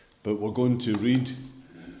But we're going to read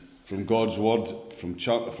from God's Word from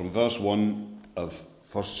verse 1 of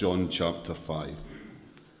 1 John chapter 5.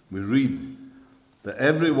 We read that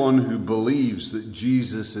everyone who believes that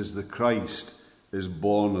Jesus is the Christ is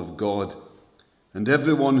born of God, and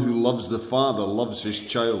everyone who loves the Father loves his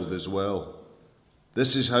child as well.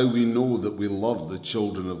 This is how we know that we love the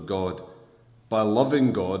children of God, by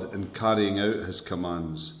loving God and carrying out his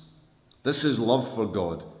commands. This is love for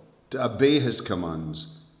God, to obey his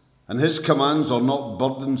commands. And his commands are not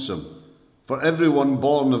burdensome, for everyone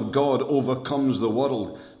born of God overcomes the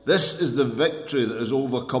world. This is the victory that has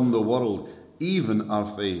overcome the world, even our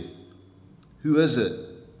faith. Who is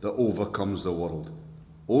it that overcomes the world?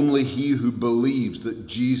 Only he who believes that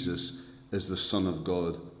Jesus is the Son of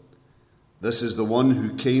God. This is the one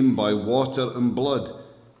who came by water and blood,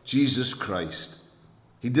 Jesus Christ.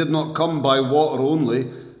 He did not come by water only,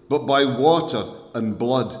 but by water and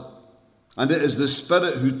blood. And it is the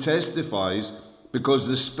Spirit who testifies, because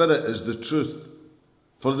the Spirit is the truth.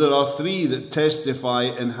 For there are three that testify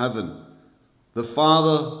in heaven: the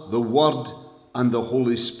Father, the Word, and the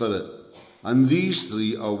Holy Spirit. And these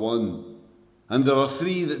three are one. And there are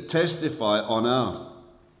three that testify on earth: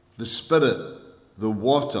 the Spirit, the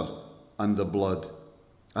water, and the blood.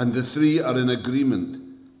 And the three are in agreement.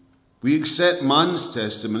 We accept man's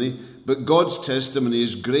testimony, but God's testimony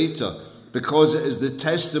is greater, because it is the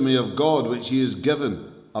testimony of God which he has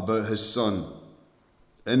given about his Son.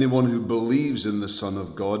 Anyone who believes in the Son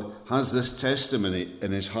of God has this testimony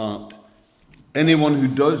in his heart. Anyone who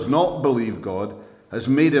does not believe God has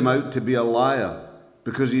made him out to be a liar,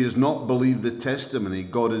 because he has not believed the testimony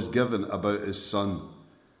God has given about his Son.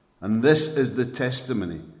 And this is the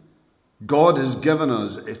testimony: God has given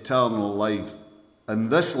us eternal life, and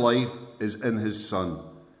this life is in his Son.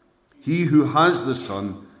 He who has the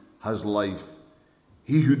Son has life.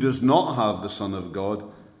 He who does not have the Son of God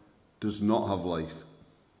does not have life.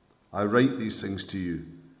 I write these things to you,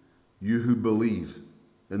 you who believe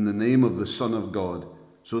in the name of the Son of God,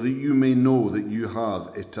 so that you may know that you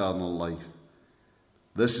have eternal life.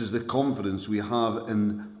 This is the confidence we have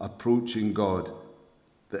in approaching God,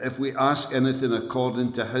 that if we ask anything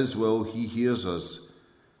according to his will, he hears us.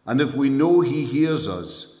 And if we know he hears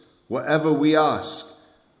us, whatever we ask,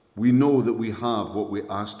 we know that we have what we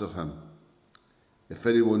asked of him. If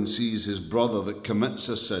anyone sees his brother that commits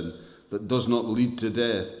a sin that does not lead to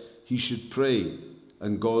death, he should pray,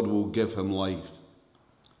 and God will give him life.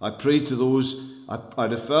 I refer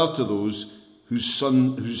to those whose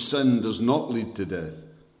sin does not lead to death.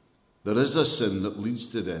 There is a sin that leads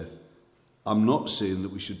to death. I'm not saying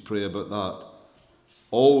that we should pray about that.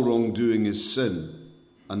 All wrongdoing is sin,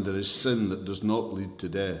 and there is sin that does not lead to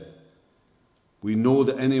death. We know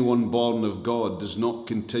that anyone born of God does not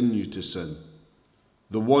continue to sin.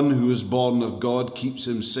 The one who is born of God keeps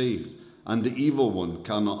him safe, and the evil one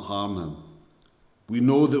cannot harm him. We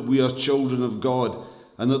know that we are children of God,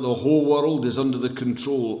 and that the whole world is under the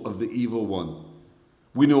control of the evil one.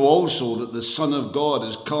 We know also that the Son of God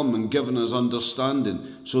has come and given us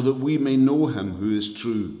understanding, so that we may know him who is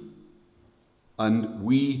true. And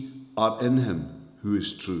we are in him who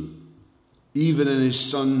is true, even in his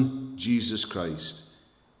Son, Jesus Christ.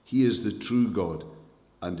 He is the true God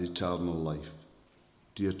and eternal life.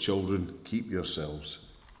 Dear children, keep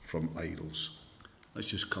yourselves from idols. Let's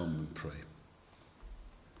just come and pray.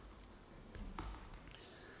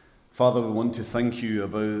 Father, we want to thank you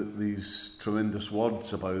about these tremendous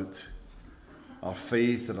words about our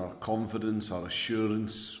faith and our confidence, our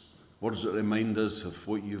assurance, words that remind us of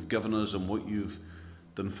what you've given us and what you've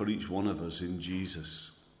done for each one of us in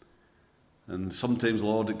Jesus. And sometimes,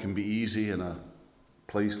 Lord, it can be easy in a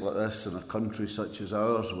place like this, in a country such as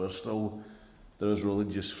ours, where still there is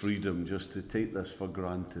religious freedom, just to take this for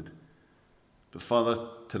granted. But Father,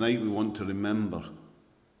 tonight we want to remember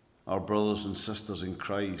our brothers and sisters in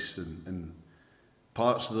Christ in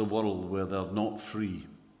parts of the world where they're not free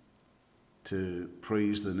to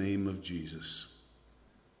praise the name of Jesus.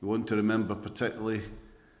 We want to remember particularly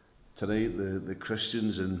tonight the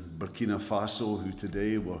Christians in Burkina Faso who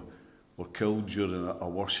today were killed during a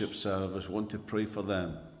worship service. We want to pray for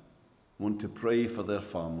them. We want to pray for their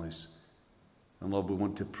families. And Lord, we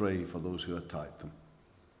want to pray for those who attacked them.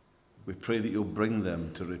 We pray that you'll bring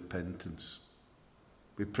them to repentance.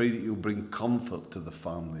 We pray that you'll bring comfort to the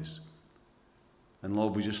families. And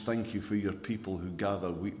Lord, we just thank you for your people who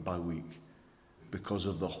gather week by week because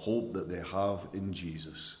of the hope that they have in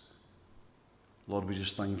Jesus. Lord, we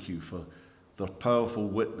just thank you for their powerful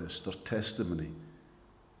witness, their testimony,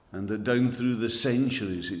 and that down through the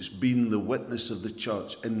centuries it's been the witness of the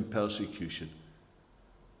church in persecution.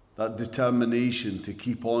 That determination to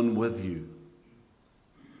keep on with you,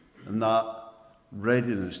 and that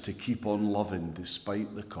readiness to keep on loving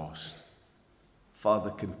despite the cost.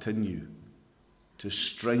 Father, continue to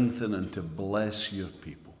strengthen and to bless your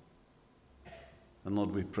people. And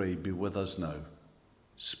Lord, we pray, be with us now.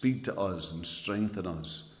 Speak to us and strengthen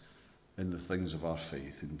us in the things of our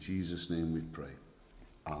faith. In Jesus' name we pray.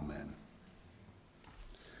 Amen.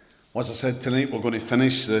 As I said, tonight we're going to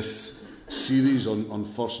finish this series on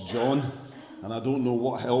 1 John. And I don't know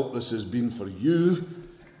what help this has been for you,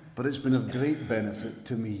 but it's been of great benefit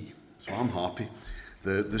to me. So I'm happy.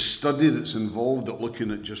 The study that's involved at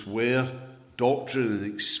looking at just where doctrine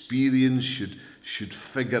and experience should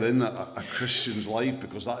figure in a Christian's life,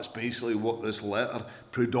 because that's basically what this letter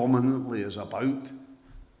predominantly is about.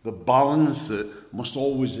 The balance that must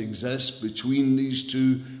always exist between these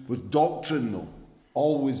two, with doctrine, though,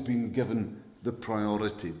 always being given the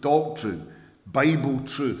priority. Doctrine, Bible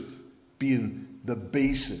truth, being the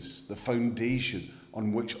basis, the foundation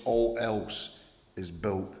on which all else is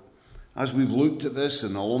built. As we've looked at this,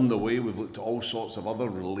 and along the way we've looked at all sorts of other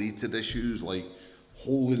related issues like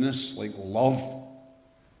holiness, like love,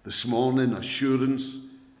 this morning, assurance.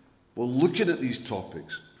 We're looking at these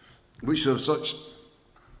topics, which are of such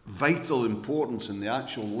vital importance in the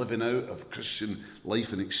actual living out of Christian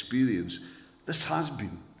life and experience. This has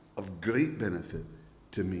been of great benefit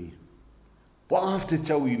to me. What I have to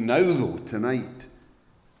tell you now, though, tonight,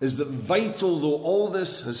 is that vital though all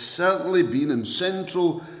this has certainly been and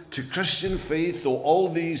central to Christian faith, though all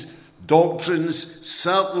these doctrines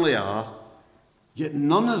certainly are, yet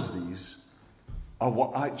none of these are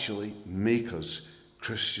what actually make us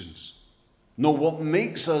Christians. No, what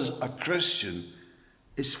makes us a Christian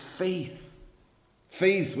is faith.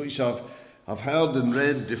 Faith, which I've heard and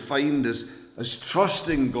read defined as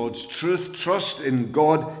trusting God's truth, trust in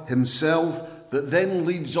God himself, that then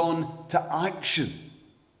leads on to action,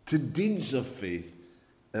 to deeds of faith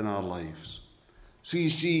in our lives. So you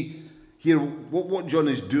see here, what John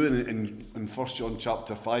is doing in 1 John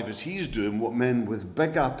chapter 5 is he's doing what men with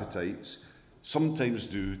big appetites sometimes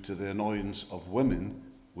do to the annoyance of women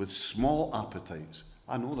with small appetites.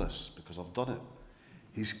 I know this because I've done it.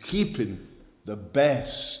 He's keeping the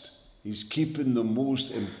best. He's keeping the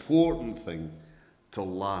most important thing to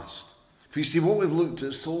last. For you see, what we've looked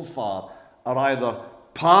at so far are either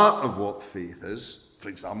part of what faith is. For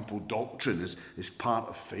example, doctrine is part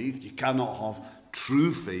of faith. You cannot have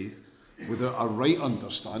true faith without a right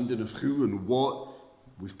understanding of who and what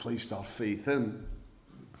we've placed our faith in.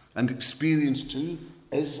 And experience too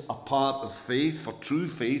is a part of faith, for true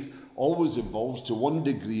faith always involves, to one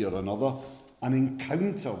degree or another, an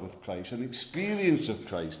encounter with Christ, an experience of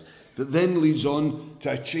Christ that then leads on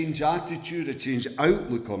to a changed attitude, a changed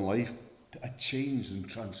outlook on life, to a changed and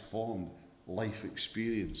transformed life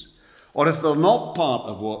experience. Or if they're not part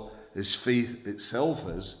of what is faith itself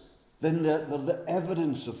is, then they're the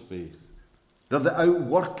evidence of faith. They're the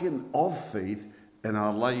outworking of faith in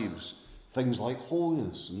our lives. Things like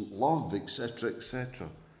holiness and love, etc., etc.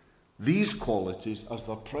 These qualities, as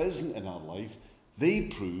they're present in our life, they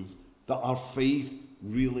prove that our faith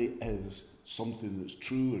really is something that's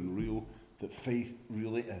true and real, that faith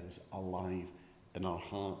really is alive in our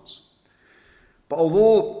hearts. But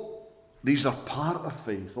although these are part of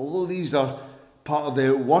faith, although these are part of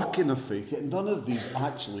the working of faith, yet none of these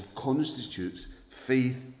actually constitutes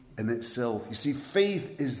faith in itself. You see,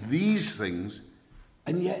 faith is these things,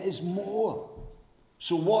 and yet is more.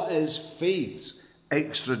 So what is faith's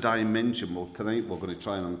extra dimension? Well, tonight we're going to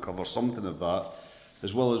try and uncover something of that,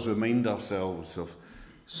 as well as remind ourselves of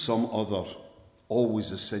some other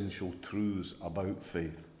always essential truths about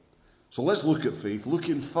faith. So let's look at faith,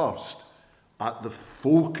 looking first at the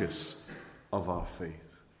focus of our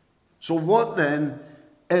faith. So what then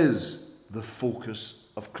is the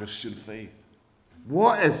focus of Christian faith?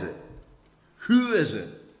 What is it? Who is it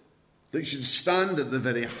that should stand at the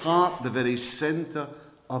very heart, the very centre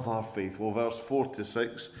of our faith? Well, verse 4 to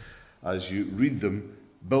 6, as you read them,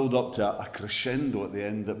 build up to a crescendo at the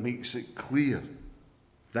end that makes it clear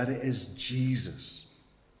that it is Jesus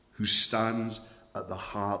who stands at the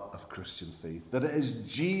heart of Christian faith. That it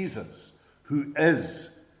is Jesus who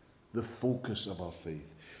is the focus of our faith.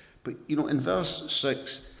 But, in verse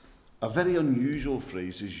 6, a very unusual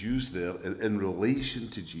phrase is used there in relation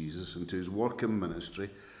to Jesus and to his work and ministry.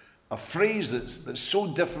 A phrase that's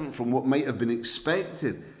so different from what might have been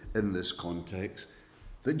expected in this context,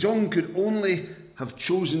 that John could only have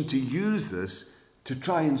chosen to use this to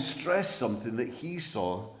try and stress something that he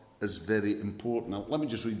saw as very important. Now, let me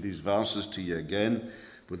just read these verses to you again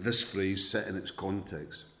with this phrase set in its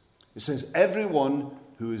context. It says, everyone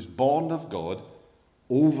who is born of God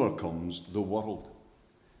overcomes the world.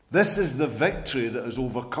 This is the victory that has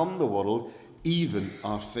overcome the world, even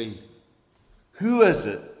our faith. Who is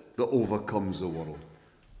it that overcomes the world?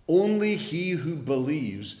 Only he who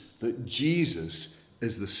believes that Jesus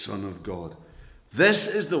is the Son of God.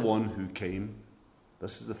 This is the one who came,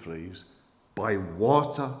 this is the phrase, by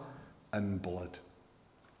water and blood.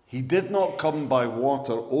 He did not come by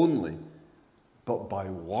water only, but by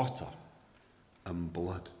water and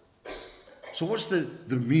blood. So what's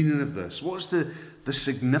the meaning of this? What's the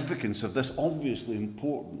significance of this obviously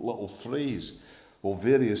important little phrase? Well,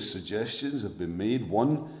 various suggestions have been made.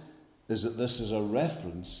 One is that this is a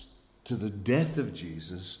reference to the death of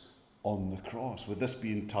Jesus on the cross, with this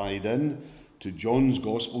being tied in to John's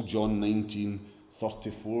Gospel, John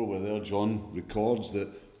 19:34, where there John records that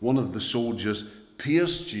one of the soldiers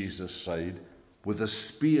pierced Jesus' side with a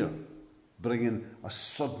spear, bringing a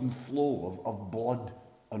sudden flow of blood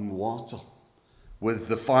and water. With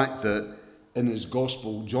the fact that in his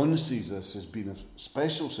Gospel, John sees this as being of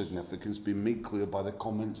special significance, being made clear by the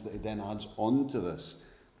comments that he then adds on to this.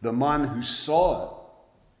 The man who saw it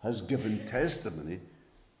has given testimony,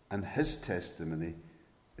 and his testimony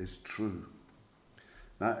is true.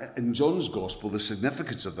 Now, in John's Gospel, the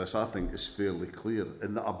significance of this, I think, is fairly clear,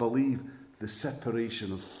 in that I believe the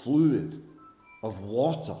separation of fluid, of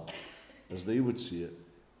water, as they would see it,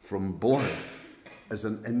 from blood, is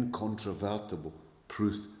an incontrovertible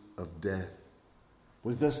proof of death.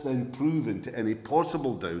 With this then proving to any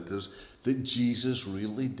possible doubters that Jesus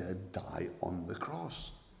really did die on the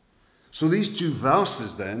cross. So these two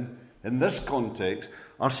verses then, in this context,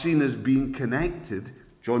 are seen as being connected.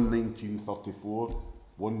 John 19:34,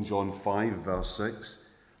 1 John 5 verse 6.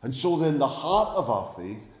 And so then the heart of our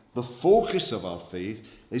faith, the focus of our faith,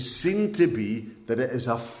 is seen to be that it is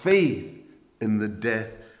a faith in the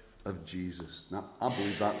death of Jesus. Now, I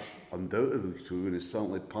believe that's undoubtedly true and is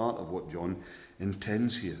certainly part of what John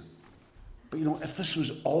intends here. But if this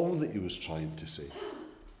was all that he was trying to say,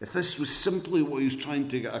 if this was simply what he was trying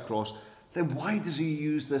to get across, then why does he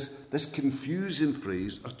use this confusing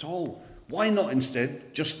phrase at all? Why not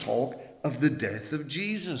instead just talk of the death of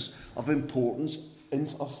Jesus, of importance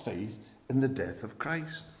of faith in the death of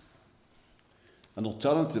Christ? An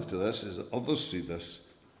alternative to this is that others see this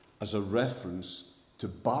as a reference to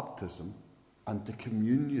baptism and to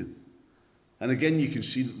communion. And again, you can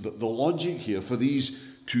see that the logic here for these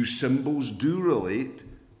two symbols do relate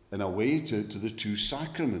in a way to the two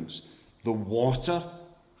sacraments. The water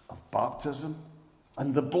of baptism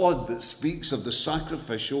and the blood that speaks of the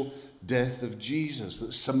sacrificial death of Jesus,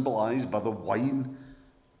 that's symbolized by the wine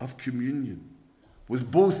of communion.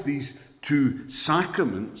 With both these two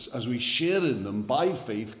sacraments, as we share in them by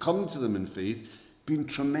faith, come to them in faith, being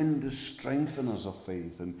tremendous strengtheners of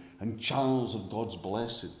faith and channels of God's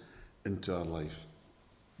blessing into our life.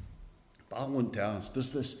 But I want to ask,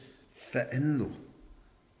 does this fit in though?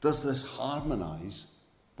 Does this harmonise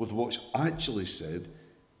with what's actually said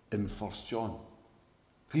in 1 John?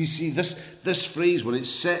 For you see, this phrase, when it's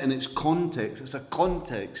set in its context, it's a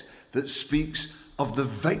context that speaks of the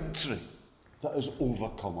victory that has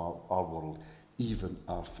overcome our world, even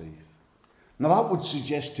our faith. Now that would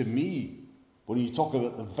suggest to me, when you talk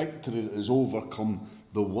about the victory that has overcome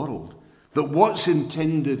the world, that what's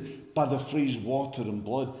intended by the phrase water and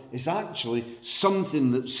blood is actually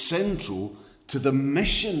something that's central to the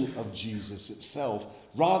mission of Jesus itself,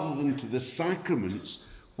 rather than to the sacraments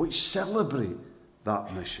which celebrate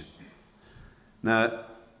that mission. Now,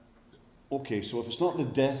 okay, so if it's not the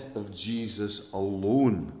death of Jesus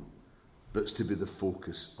alone that's to be the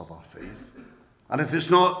focus of our faith, and if it's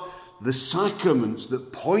not the sacraments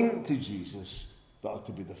that point to Jesus that are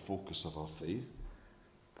to be the focus of our faith,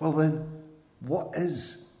 well then, what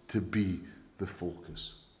is to be the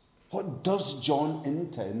focus? What does John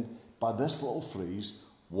intend by this little phrase,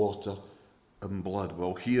 water and blood?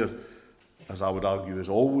 Well, here, as I would argue is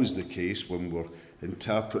always the case when we're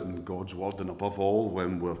interpreting God's word, and above all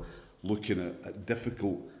when we're looking at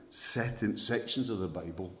difficult sections of the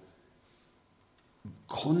Bible,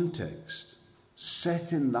 context,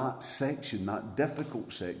 setting that section, that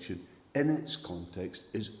difficult section, in its context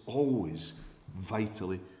is always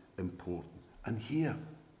vitally important. And here,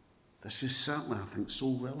 this is certainly, I think,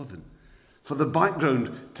 so relevant. For the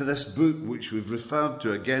background to this book, which we've referred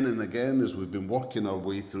to again and again as we've been working our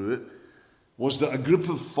way through it, was that a group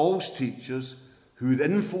of false teachers who had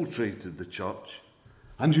infiltrated the church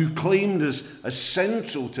and who claimed as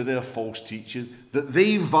central to their false teaching that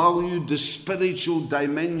they valued the spiritual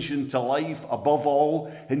dimension to life above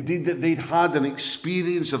all, indeed that they'd had an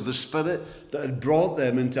experience of the Spirit that had brought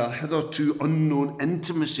them into a hitherto unknown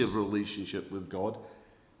intimacy of relationship with God,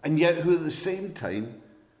 and yet who at the same time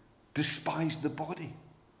despised the body.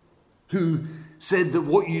 who said that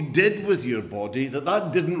what you did with your body,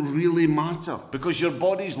 that didn't really matter because your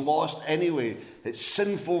body's lost anyway. It's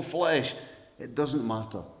sinful flesh. It doesn't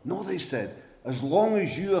matter. No, they said, as long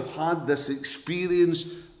as you have had this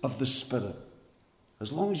experience of the Spirit,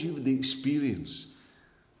 as long as you've had the experience,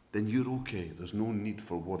 then you're okay. There's no need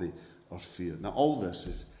for worry or fear. Now, all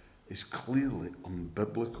this is clearly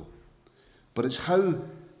unbiblical. But it's how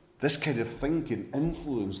this kind of thinking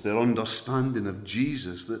influenced their understanding of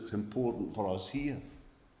Jesus that's important for us here.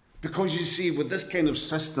 Because you see, with this kind of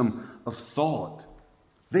system of thought,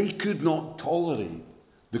 they could not tolerate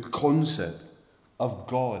the concept of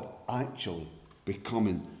God actually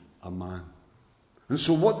becoming a man. And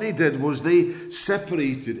so what they did was they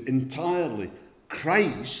separated entirely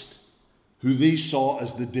Christ, who they saw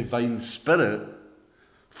as the divine Spirit,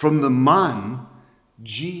 from the man,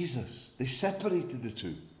 Jesus. They separated the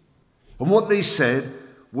two. And what they said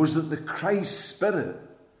was that the Christ Spirit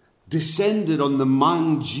descended on the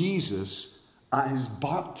man Jesus at his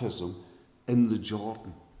baptism in the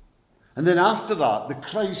Jordan. And then after that, the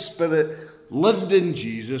Christ Spirit lived in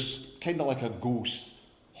Jesus, kind of like a ghost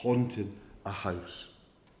haunting a house.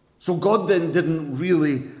 So God then didn't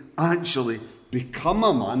really actually become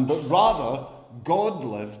a man, but rather God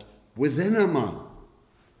lived within a man.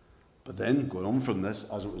 But then, going on from this,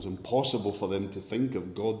 as it was impossible for them to think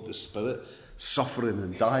of God the Spirit suffering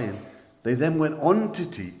and dying, they then went on to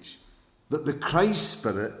teach that the Christ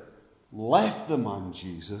Spirit left the man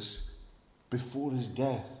Jesus before his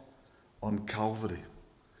death on Calvary.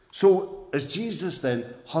 So, as Jesus then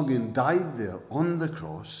hung and died there on the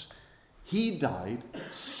cross, he died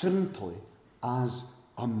simply as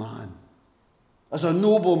a man. As a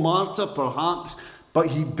noble martyr, perhaps, but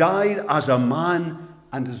he died as a man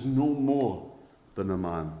and is no more than a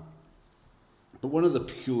man. But one of the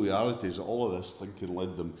peculiarities that all of this thinking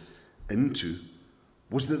led them into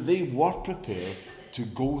was that they were prepared to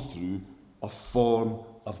go through a form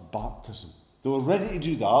of baptism. They were ready to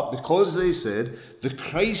do that because they said the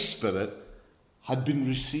Christ Spirit had been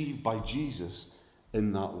received by Jesus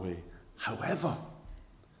in that way. However,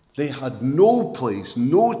 they had no place,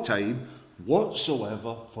 no time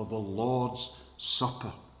whatsoever for the Lord's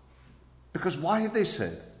Supper. Because why, they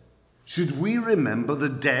said, should we remember the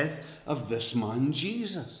death of this man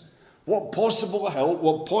Jesus? What possible help,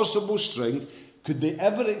 what possible strength could they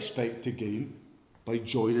ever expect to gain by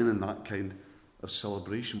joining in that kind of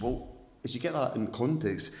celebration? Well, as you get that in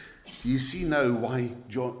context, do you see now why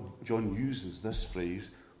John uses this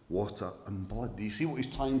phrase, water and blood? Do you see what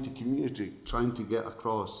he's trying to communicate, trying to get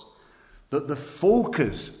across? That the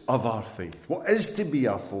focus of our faith, what is to be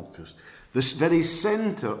our focus, this very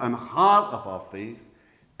centre and heart of our faith,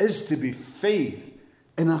 is to be faith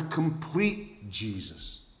in a complete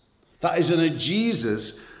Jesus. That is, in a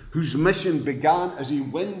Jesus whose mission began as he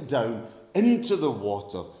went down into the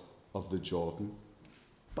water of the Jordan,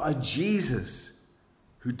 but a Jesus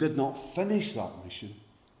who did not finish that mission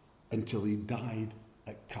until he died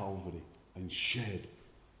at Calvary and shed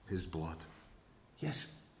his blood.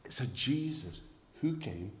 Yes, it's a Jesus who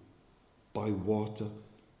came by water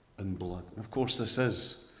and blood. And of course, this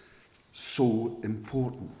is so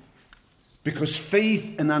important because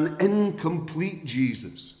faith in an incomplete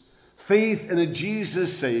Jesus, faith in a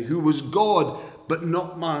Jesus, say, who was God but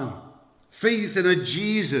not man, faith in a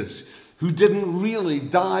Jesus who didn't really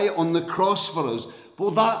die on the cross for us,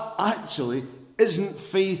 well, that actually isn't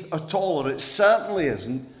faith at all, or it certainly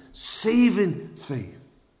isn't saving faith.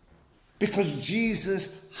 Because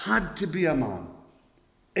Jesus had to be a man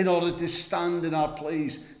in order to stand in our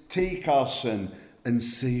place, take our sin, and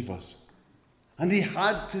save us. And he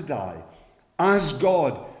had to die as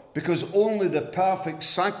God, because only the perfect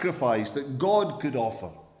sacrifice that God could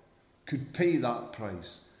offer could pay that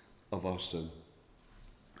price of our sin.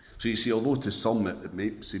 So you see, although to some it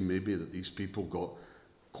may seem maybe that these people got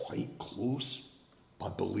quite close by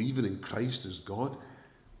believing in Christ as God,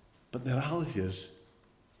 but the reality is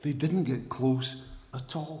they didn't get close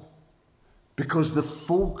at all. Because the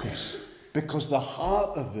focus, because the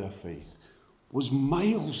heart of their faith was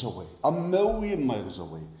miles away, 1,000,000 miles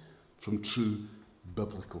away from true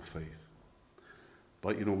biblical faith.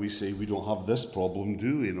 But, we say we don't have this problem,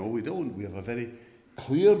 do we? No, we don't. We have a very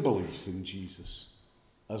clear belief in Jesus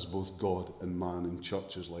as both God and man in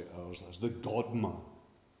churches like ours, as the God-man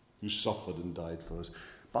who suffered and died for us.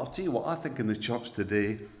 But I'll tell you what, I think in the church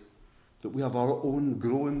today that we have our own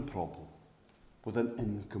growing problem with an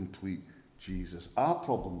incomplete Jesus. Our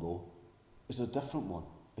problem, though, is a different one.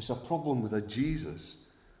 It's a problem with a Jesus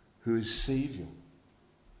who is Saviour,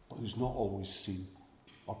 but who's not always seen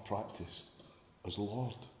or practiced as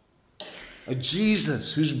Lord. A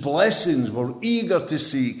Jesus whose blessings we're eager to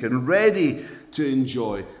seek and ready to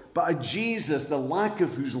enjoy. But a Jesus, the lack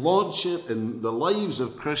of whose lordship in the lives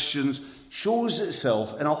of Christians shows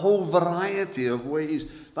itself in a whole variety of ways.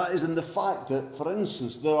 That is in the fact that, for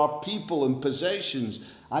instance, there are people and possessions,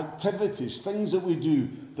 activities, things that we do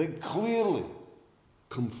that clearly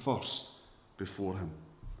come first before him.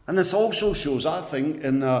 And this also shows, I think,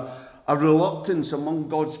 in a reluctance among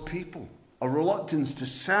God's people, a reluctance to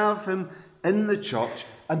serve him in the church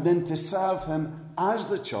and then to serve him as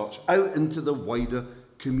the church out into the wider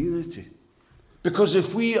community. Because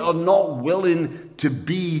if we are not willing to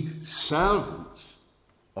be servants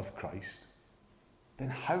of Christ, then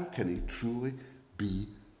how can he truly be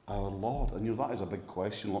our Lord? And that is a big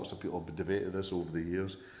question. Lots of people have debated this over the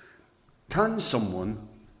years. Can someone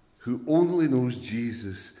who only knows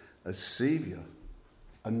Jesus as Saviour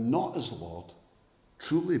and not as Lord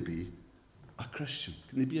truly be a Christian?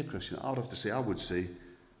 Can they be a Christian? I would say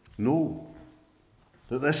no.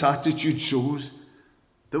 That this attitude shows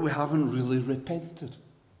that we haven't really repented.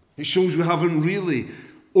 It shows we haven't really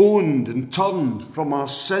owned and turned from our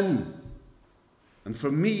sin. And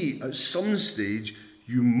for me, at some stage,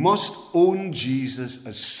 you must own Jesus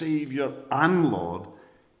as Saviour and Lord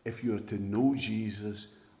if you are to know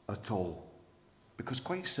Jesus at all. Because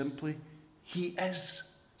quite simply, he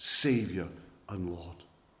is Saviour and Lord.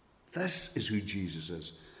 This is who Jesus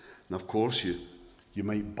is. And of course, you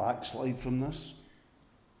might backslide from this.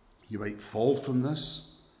 You might fall from this.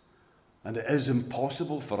 And it is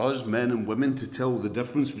impossible for us, men and women, to tell the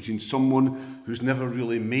difference between someone who's never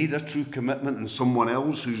really made a true commitment and someone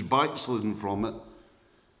else who's backslidden from it.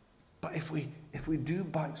 But if we do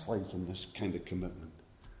backslide from this kind of commitment,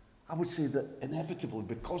 I would say that inevitably,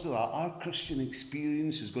 because of that, our Christian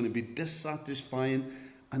experience is going to be dissatisfying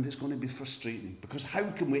and it's going to be frustrating. Because how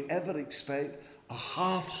can we ever expect a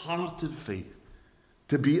half-hearted faith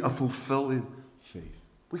to be a fulfilling faith?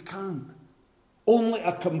 We can't. Only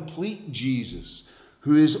a complete Jesus,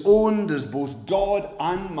 who is owned as both God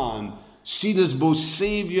and man, seen as both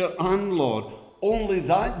Saviour and Lord, only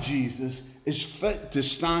that Jesus is fit to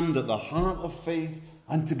stand at the heart of faith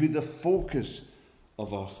and to be the focus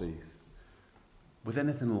of our faith. With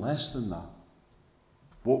anything less than that,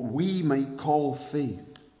 what we might call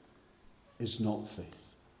faith is not faith.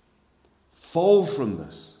 Fall from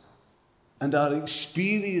this, and our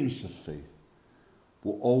experience of faith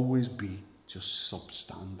will always be just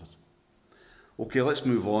substandard. Okay, let's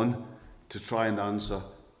move on to try and answer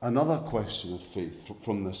another question of faith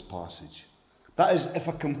from this passage. That is, if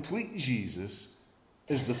a complete Jesus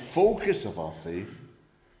is the focus of our faith,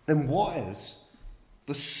 then what is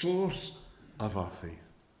the source of our faith?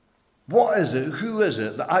 What is it, who is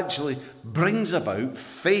it that actually brings about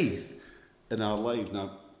faith in our lives?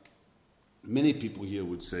 Now, many people here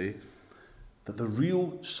would say that the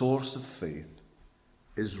real source of faith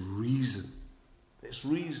is reason. It's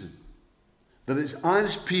reason. That it's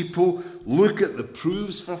as people look at the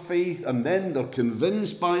proofs for faith and then they're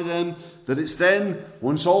convinced by them, that it's then,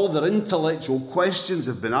 once all their intellectual questions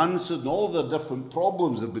have been answered and all their different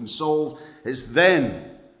problems have been solved, it's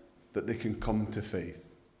then that they can come to faith.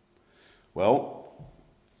 Well,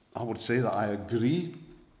 I would say that I agree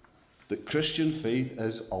that Christian faith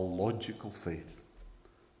is a logical faith.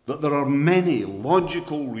 That there are many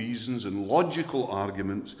logical reasons and logical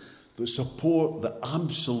arguments that support the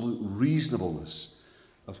absolute reasonableness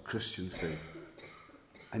of Christian faith.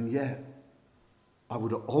 And yet, I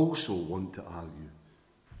would also want to argue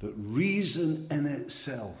that reason in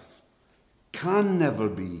itself can never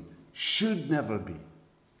be, should never be,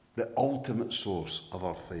 the ultimate source of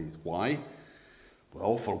our faith. Why?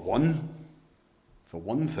 Well, for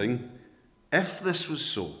one thing, if this was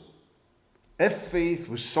so, if faith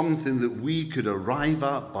was something that we could arrive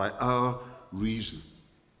at by our reason,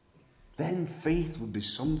 then faith would be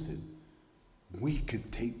something we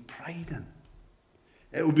could take pride in.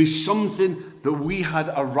 It would be something that we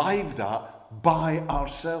had arrived at by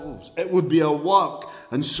ourselves. It would be a work,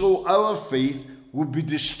 and so our faith would be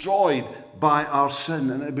destroyed by our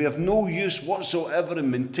sin, and it would be of no use whatsoever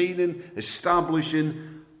in maintaining,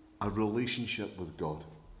 establishing a relationship with God.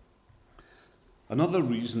 Another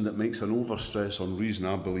reason that makes an overstress on reason,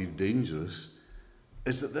 I believe, dangerous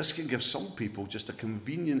is that this can give some people just a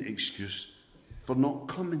convenient excuse for not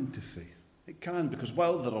coming to faith. It can, because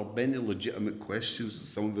while there are many legitimate questions that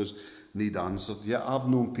some of us need answered, yet I've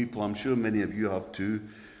known people, I'm sure many of you have too,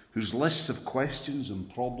 whose lists of questions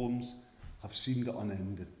and problems have seemed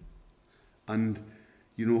unending. And,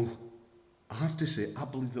 I have to say, I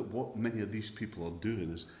believe that what many of these people are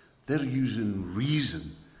doing is they're using reason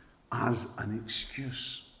as an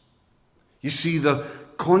excuse. You see, their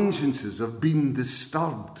consciences have been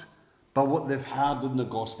disturbed by what they've heard in the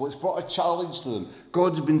gospel. It's brought a challenge to them.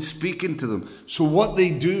 God's been speaking to them. So what they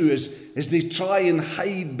do is they try and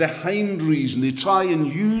hide behind reason. They try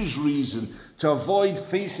and use reason to avoid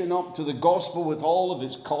facing up to the gospel with all of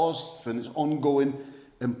its costs and its ongoing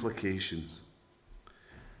implications.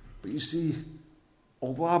 But you see,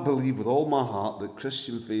 although I believe with all my heart that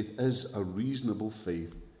Christian faith is a reasonable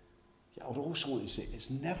faith, I would also want to say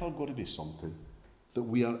it's never going to be something that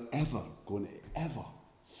we are ever going to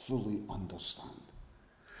fully understand.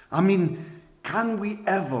 I mean, can we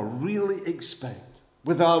ever really expect,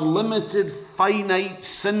 with our limited, finite,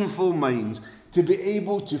 sinful minds, to be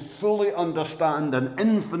able to fully understand an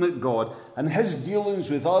infinite God and his dealings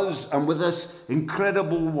with us and with this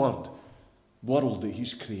incredible world that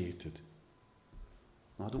he's created?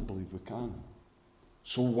 I don't believe we can.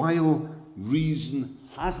 So while reason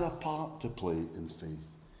has a part to play in faith,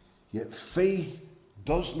 yet faith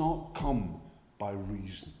does not come by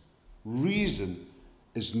reason. Reason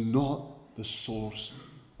is not the source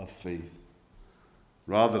of faith.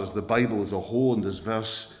 Rather, as the Bible as a whole, and as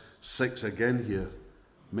verse 6 again here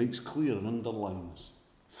makes clear and underlines,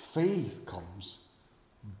 faith comes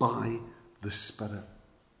by the Spirit.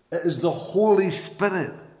 It is the Holy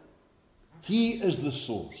Spirit. He is the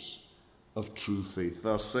source of true faith.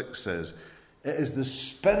 Verse 6 says, it is the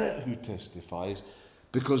Spirit who testifies,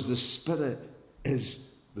 because the Spirit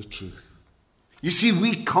is the truth. You see,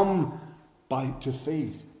 we come to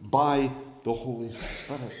faith by the Holy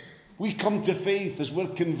Spirit. We come to faith as we're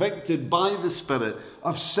convicted by the Spirit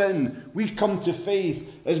of sin. We come to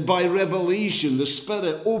faith as by revelation the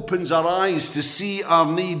Spirit opens our eyes to see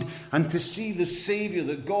our need and to see the Saviour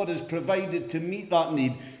that God has provided to meet that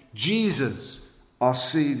need. Jesus, our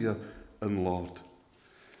Saviour and Lord.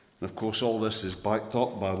 And of course, all this is backed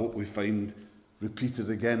up by what we find repeated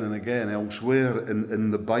again and again elsewhere in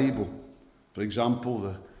the Bible. For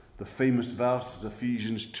example, the famous verse is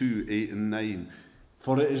Ephesians 2, 8 and 9.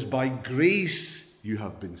 For it is by grace you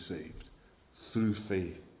have been saved, through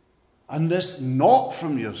faith. And this not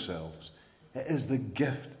from yourselves. It is the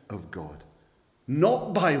gift of God,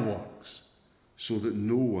 not by works, so that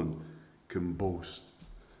no one can boast.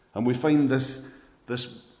 And we find this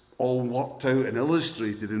all worked out and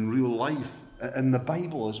illustrated in real life in the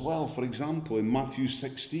Bible as well. For example, in Matthew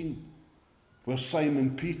 16, where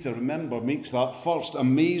Simon Peter, remember, makes that first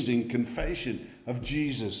amazing confession of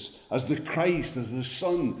Jesus as the Christ, as the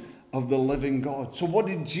Son of the living God. So what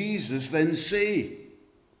did Jesus then say?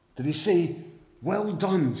 Did he say, well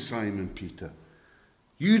done, Simon Peter?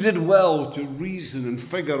 You did well to reason and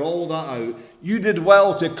figure all that out. You did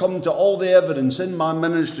well to come to all the evidence in my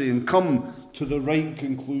ministry and come to the right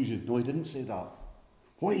conclusion. No, he didn't say that.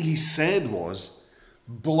 What he said was,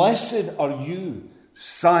 blessed are you,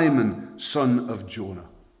 Simon, son of Jonah,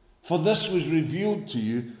 for this was revealed to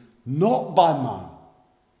you not by man,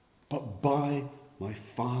 but by my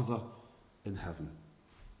Father in heaven.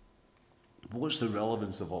 What's the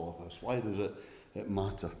relevance of all of this? Why does it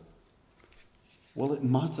matter? Well, it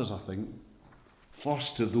matters, I think,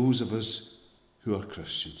 first to those of us who are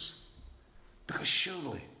Christians. Because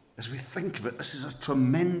surely, as we think of it, this is a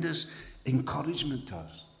tremendous encouragement to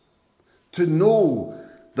us. To know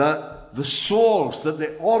that the source, that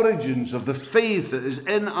the origins of the faith that is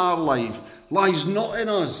in our life lies not in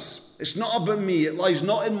us. It's not about me. It lies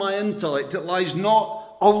not in my intellect. It lies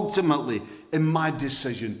not ultimately in my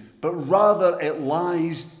decision, but rather it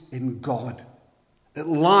lies in God. It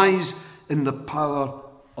lies in the power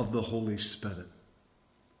of the Holy Spirit.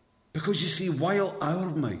 Because you see, while our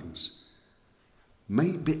minds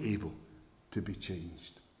might be able to be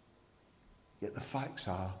changed, yet the facts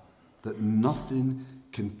are that nothing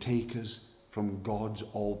can take us from God's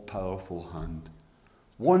all-powerful hand.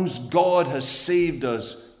 Once God has saved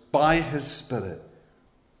us by his Spirit,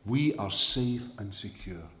 we are safe and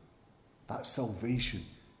secure. That salvation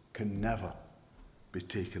can never be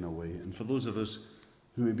taken away. And for those of us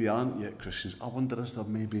who maybe aren't yet Christians, I wonder is there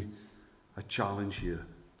maybe a challenge here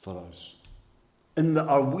for us? In that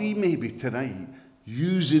are we maybe tonight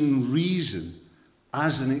using reason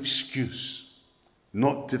as an excuse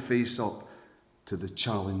not to face up to the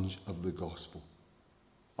challenge of the gospel?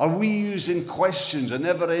 Are we using questions, a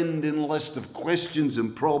never-ending list of questions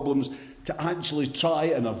and problems, to actually try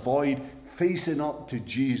and avoid facing up to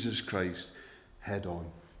Jesus Christ head on?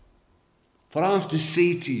 For I have to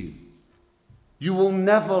say to you, you will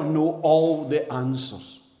never know all the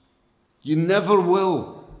answers. You never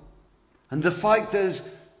will. And the fact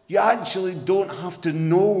is, you actually don't have to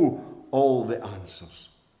know all the answers.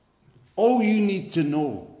 All you need to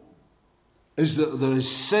know is that there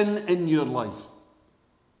is sin in your life,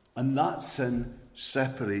 And that sin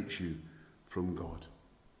separates you from God.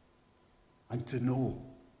 And to know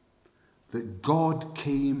that God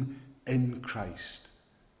came in Christ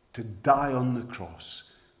to die on the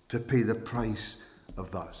cross to pay the price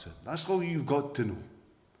of that sin. That's all you've got to know.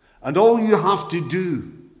 And all you have to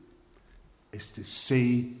do is to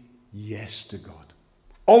say yes to God.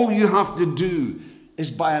 All you have to do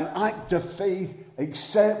is, by an act of faith,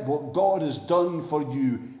 accept what God has done for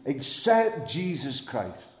you. Accept Jesus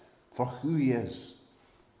Christ for who he is.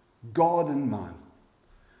 God and man.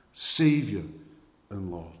 Saviour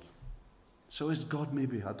and Lord. So is God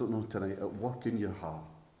maybe, I don't know tonight, at work in your heart?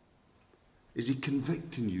 Is he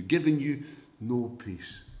convicting you, giving you no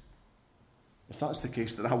peace? If that's the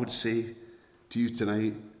case, then I would say to you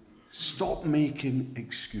tonight, stop making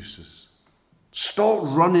excuses. Stop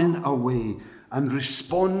running away and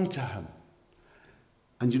respond to him.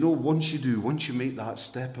 And you know, once you make that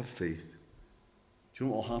step of faith, do you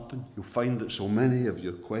know what will happen? You'll find that so many of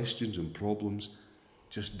your questions and problems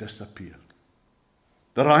just disappear.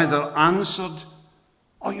 They're either answered,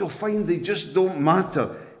 or you'll find they just don't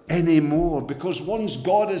matter anymore. Because once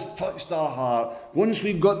God has touched our heart, once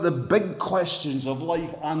we've got the big questions of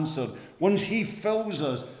life answered, once he fills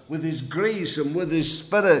us with his grace and with his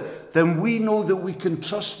Spirit, then we know that we can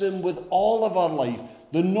trust him with all of our life.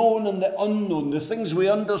 The known and the unknown, the things we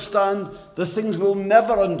understand, the things we'll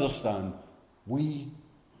never understand. We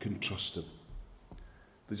can trust him.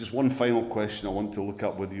 There's just one final question I want to look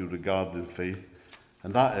at with you regarding faith,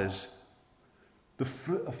 and that is the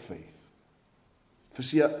fruit of faith.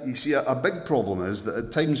 You see, a big problem is that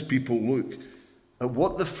at times people look at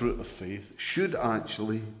what the fruit of faith should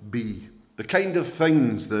actually be. The kind of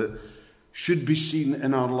things that should be seen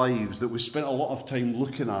in our lives that we spent a lot of time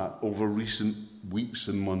looking at over recent weeks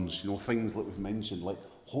and months. You know, things that we've mentioned, like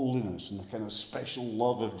holiness and the kind of special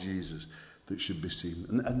love of Jesus that should be seen.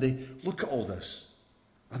 And they look at all this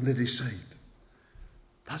and they decide,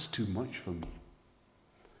 that's too much for me.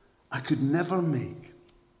 I could never make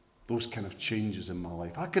those kind of changes in my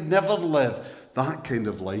life. I could never live that kind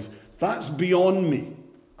of life. That's beyond me.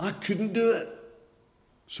 I couldn't do it.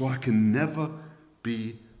 So I can never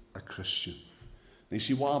be a Christian. Now, you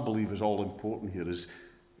see, what I believe is all important here is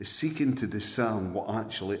seeking to discern what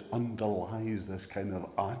actually underlies this kind of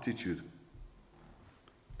attitude.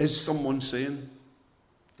 Is someone saying,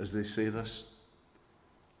 as they say this,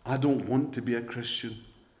 I don't want to be a Christian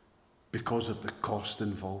because of the cost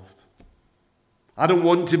involved? I don't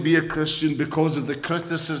want to be a Christian because of the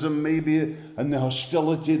criticism maybe and the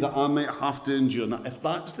hostility that I might have to endure. Now, if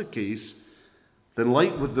that's the case, then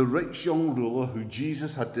like with the rich young ruler who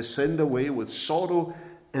Jesus had to send away with sorrow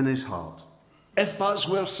in his heart, if that's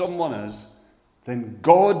where someone is, then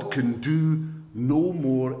God can do no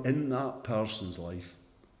more in that person's life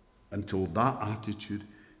until that attitude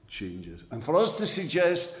changes. And for us to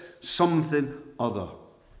suggest something other,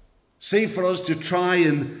 say for us to try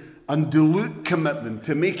and dilute commitment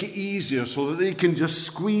to make it easier so that they can just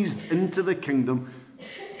squeeze into the kingdom,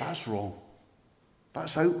 that's wrong.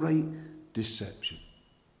 That's outright deception.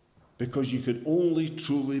 Because you can only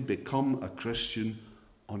truly become a Christian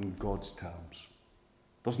on God's terms.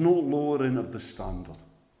 There's no lowering of the standard.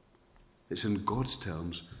 It's in God's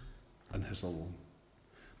terms and his alone.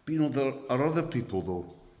 But you know, there are other people,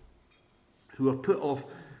 though, who are put off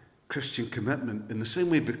Christian commitment in the same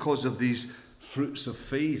way because of these fruits of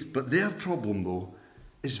faith. But their problem, though,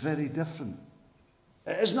 is very different.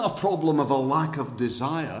 It isn't a problem of a lack of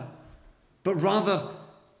desire, but rather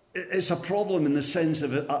it's a problem in the sense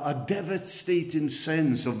of a devastating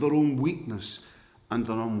sense of their own weakness and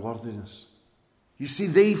their unworthiness. You see,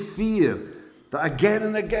 they fear that again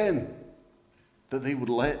and again that they would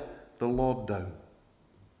let the Lord down.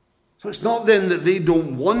 So it's not then that they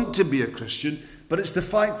don't want to be a Christian, but it's the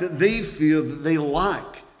fact that they fear that they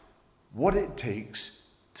lack what it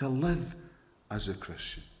takes to live as a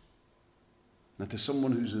Christian. Now, to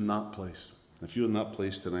someone who's in that place, if you're in that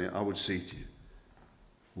place tonight, I would say to you,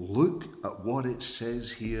 look at what it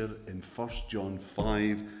says here in 1 John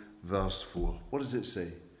 5, verse 4. What does it say?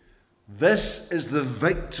 This is the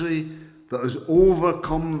victory that has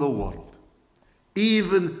overcome the world,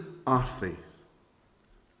 even our faith.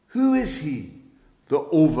 Who is he that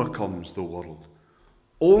overcomes the world?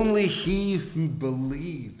 Only he who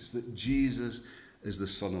believes that Jesus is the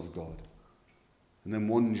Son of God. And then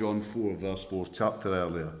 1 John 4, verse 4, chapter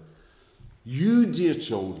earlier. You, dear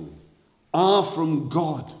children, are from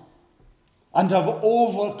God and have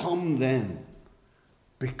overcome them,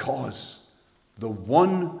 because the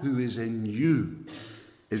one who is in you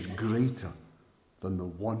is greater than the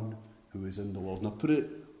one who is in the world. Now put it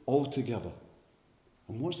all together.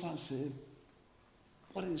 And what's that saying?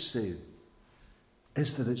 What it's saying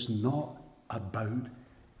is that it's not about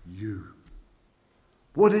you.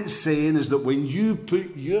 What it's saying is that when you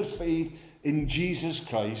put your faith in Jesus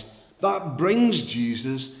Christ, that brings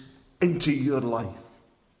Jesus into your life.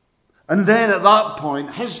 And then at that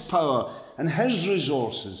point, his power and his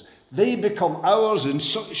resources, they become ours in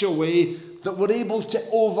such a way that we're able to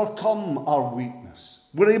overcome our weakness.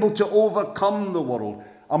 We're able to overcome the world.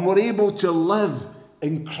 And we're able to live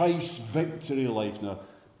in Christ's victory life. Now,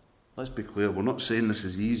 let's be clear. We're not saying this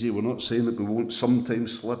is easy. We're not saying that we won't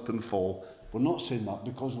sometimes slip and fall. We're not saying that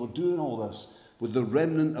because we're doing all this with the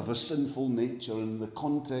remnant of a sinful nature in the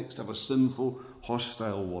context of a sinful,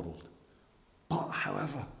 hostile world. But,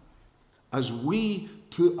 however, as we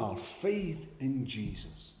put our faith in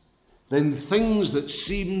Jesus, then things that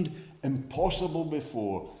seemed impossible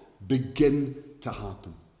before begin to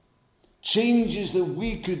happen. Changes that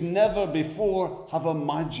we could never before have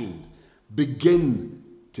imagined begin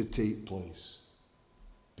to take place.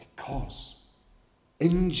 Because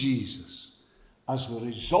in Jesus, as the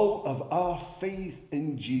result of our faith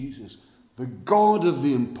in Jesus, the God of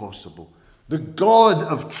the impossible, the God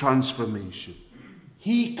of transformation,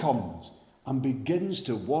 he comes and begins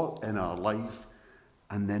to work in our life,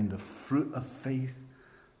 and then the fruit of faith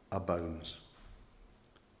abounds.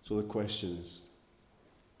 So the question is,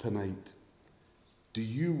 tonight, do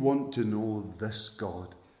you want to know this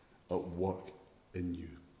God at work in you?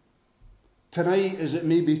 Tonight, is it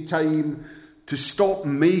maybe time to stop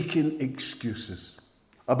making excuses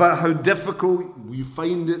about how difficult you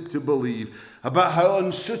find it to believe, about how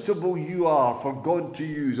unsuitable you are for God to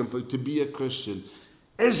use and to be a Christian?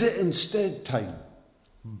 Is it instead time,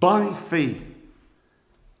 by faith,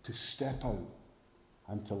 to step out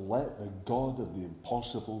and to let the God of the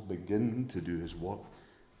impossible begin to do his work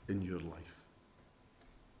in your life?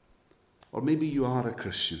 Or maybe you are a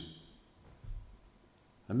Christian,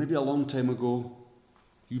 and maybe a long time ago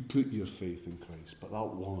you put your faith in Christ, but that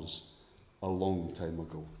was a long time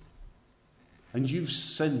ago. And you've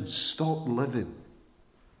since stopped living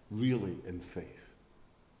really in faith.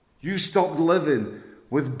 You stopped living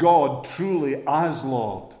with God truly as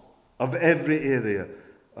Lord of every area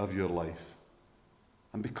of your life.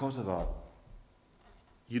 And because of that,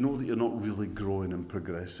 you know that you're not really growing and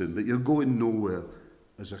progressing, that you're going nowhere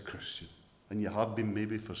as a Christian. And you have been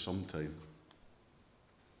maybe for some time.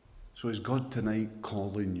 So is God tonight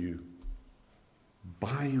calling you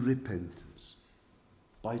by repentance,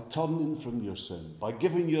 by turning from your sin, by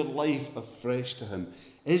giving your life afresh to him?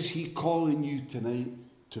 Is he calling you tonight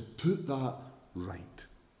to put that right?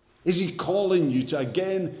 Is he calling you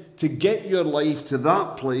to get your life to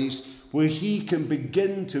that place where he can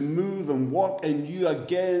begin to move and work in you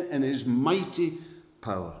again in his mighty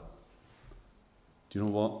power? Do you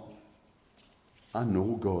know what? I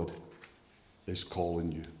know God is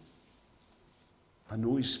calling you. I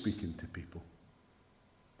know he's speaking to people.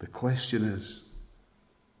 The question is,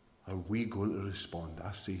 are we going to respond?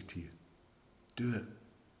 I say to you, do it.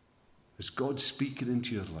 Is God speaking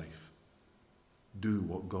into your life? Do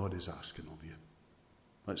what God is asking of you.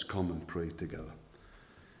 Let's come and pray together.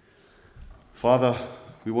 Father,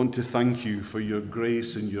 we want to thank you for your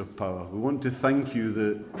grace and your power. We want to thank you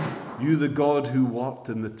that you, the God who worked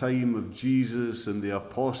in the time of Jesus and the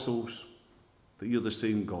apostles, that you're the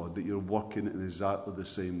same God, that you're working in exactly the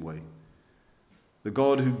same way. The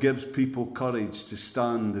God who gives people courage to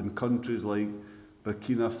stand in countries like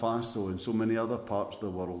Burkina Faso and so many other parts of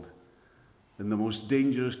the world, in the most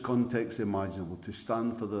dangerous context imaginable, to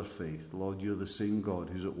stand for their faith. Lord, you're the same God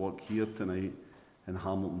who's at work here tonight in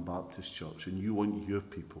Hamilton Baptist Church, and you want your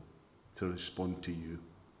people to respond to you.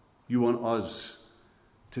 You want us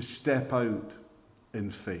to step out in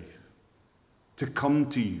faith, to come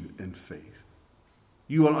to you in faith.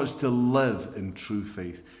 You want us to live in true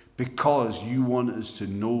faith because you want us to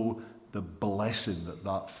know the blessing that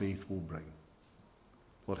that faith will bring.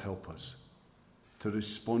 Lord, help us to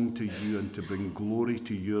respond to you and to bring glory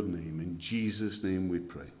to your name. In Jesus' name we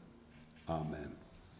pray. Amen.